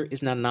 Failure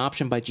is Not an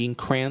Option by Gene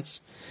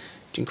Kranz.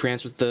 Gene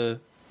Kranz was the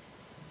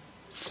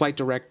flight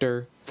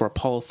director for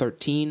Apollo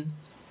 13.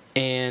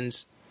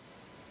 And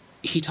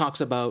he talks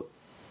about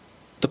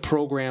the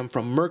program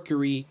from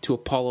Mercury to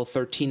Apollo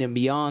 13 and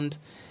beyond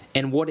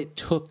and what it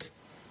took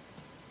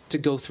to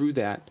go through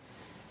that.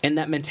 And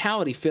that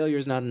mentality, failure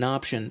is not an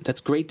option, that's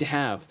great to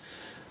have.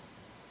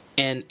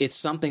 And it's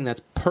something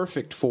that's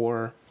perfect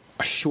for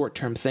a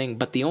short-term thing.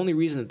 But the only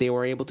reason that they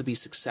were able to be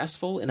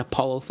successful in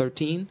Apollo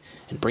 13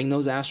 and bring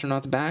those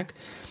astronauts back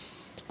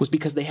was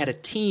because they had a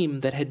team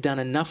that had done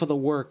enough of the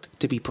work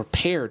to be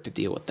prepared to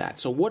deal with that.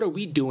 So what are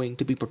we doing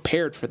to be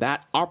prepared for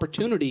that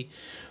opportunity?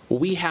 Well,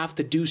 we have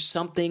to do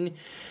something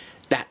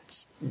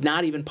that's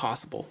not even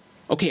possible.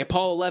 Okay,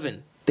 Apollo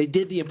 11, they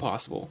did the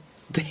impossible.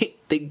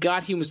 They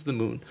got humans to the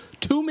moon.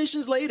 2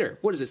 missions later,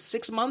 what is it,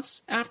 6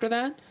 months after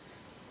that?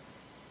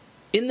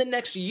 In the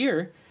next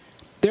year,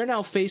 they're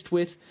now faced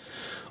with,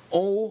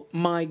 oh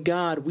my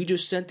God, we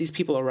just sent these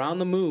people around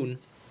the moon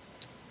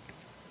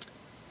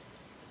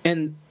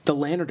and the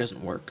lander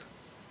doesn't work.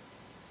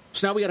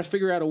 So now we got to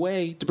figure out a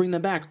way to bring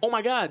them back. Oh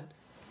my God,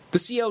 the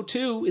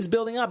CO2 is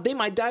building up. They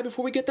might die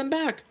before we get them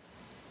back.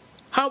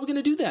 How are we going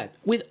to do that?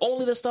 With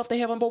only the stuff they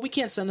have on board, we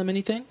can't send them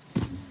anything.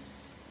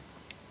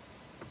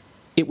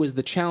 It was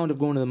the challenge of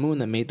going to the moon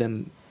that made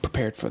them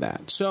prepared for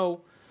that. So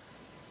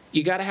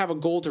you got to have a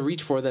goal to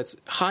reach for that's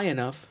high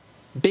enough,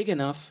 big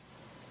enough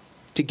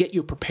to get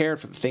you prepared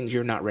for the things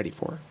you're not ready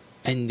for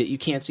and that you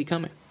can't see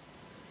coming.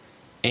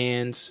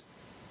 And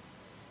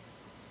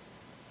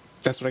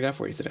that's what I got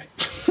for you today.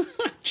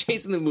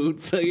 Chasing the Moon.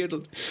 Failure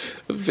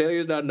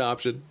is not an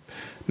option.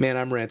 Man,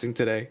 I'm ranting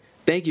today.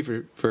 Thank you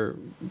for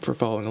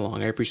following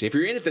along. I appreciate it. If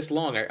you're in it this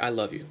long, I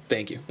love you.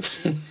 Thank you.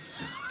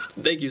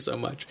 Thank you so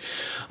much.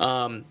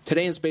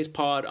 Today in Space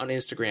Pod on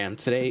Instagram.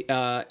 Today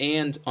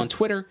and on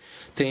Twitter.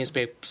 Today in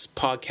Space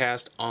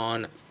Podcast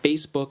on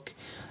Facebook.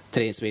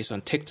 Today in Space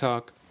on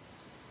TikTok.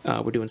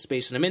 We're doing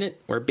Space in a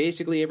Minute, where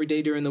basically every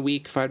day during the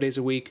week, 5 days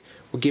a week,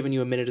 we're giving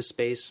you a minute of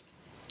space.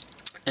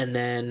 And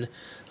then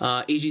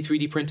AG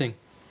 3D printing.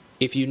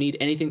 If you need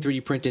anything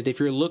 3D printed,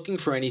 if you're looking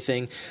for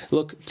anything,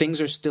 look,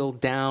 things are still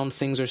down.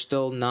 Things are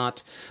still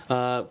not,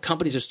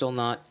 companies are still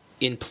not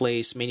in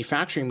place.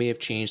 Manufacturing may have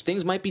changed.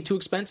 Things might be too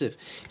expensive.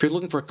 If you're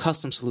looking for a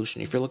custom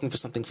solution, if you're looking for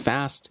something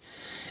fast,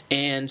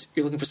 and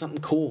you're looking for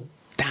something cool,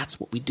 that's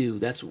what we do.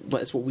 That's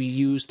what we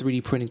use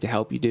 3D printing to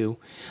help you do.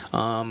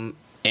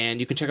 And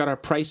you can check out our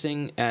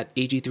pricing at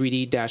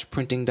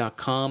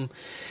ag3d-printing.com.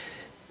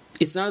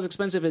 It's not as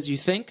expensive as you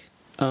think.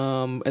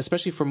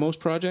 Especially for most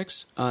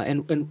projects.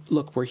 And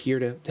look, we're here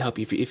to help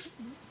you. If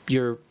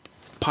you're a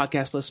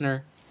podcast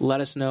listener,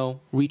 let us know.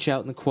 Reach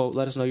out in the quote.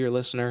 Let us know you're a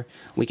listener.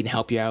 We can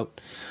help you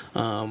out.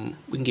 We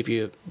can give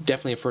you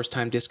definitely a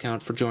first-time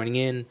discount for joining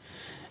in.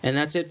 And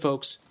that's it,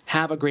 folks.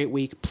 Have a great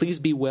week. Please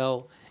be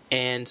well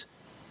and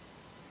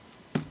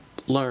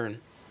learn.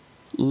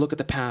 Look at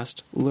the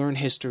past. Learn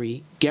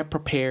history. Get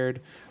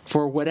prepared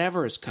for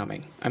whatever is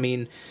coming. I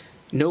mean,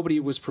 nobody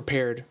was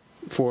prepared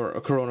for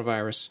a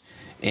coronavirus.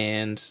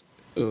 And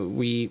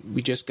we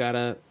just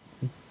gotta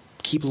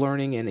keep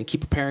learning and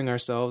keep preparing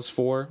ourselves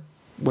for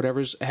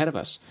whatever's ahead of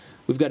us.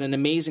 We've got an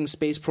amazing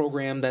space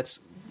program that's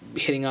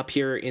hitting up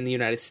here in the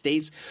United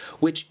States,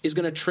 which is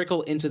going to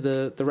trickle into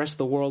the rest of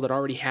the world that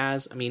already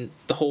has. I mean,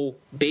 the whole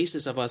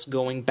basis of us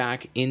going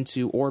back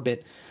into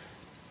orbit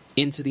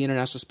into the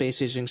International Space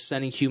Station,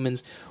 sending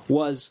humans,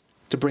 was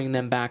to bring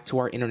them back to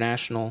our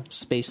International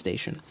Space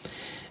Station.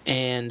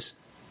 And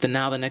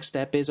now the next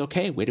step is,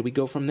 okay, where do we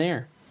go from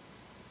there?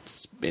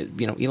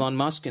 Elon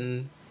Musk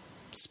and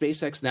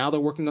SpaceX, now they're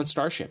working on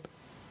Starship.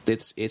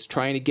 It's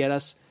trying to get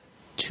us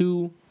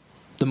to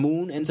the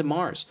moon and to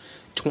Mars.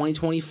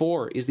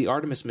 2024 is the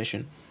Artemis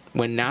mission,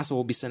 when NASA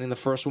will be sending the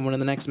first woman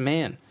and the next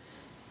man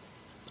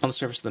on the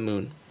surface of the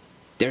moon.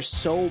 There's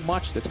so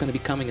much that's going to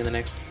be coming in the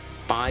next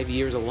 5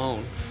 years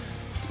alone.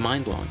 It's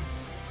mind-blowing.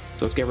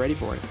 So let's get ready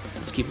for it.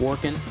 Let's keep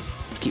working.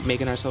 Let's keep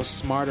making ourselves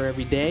smarter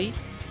every day.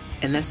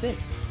 And that's it.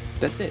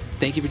 That's it.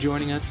 Thank you for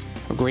joining us.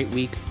 Have a great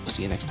week. We'll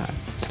see you next time.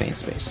 Today in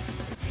Space.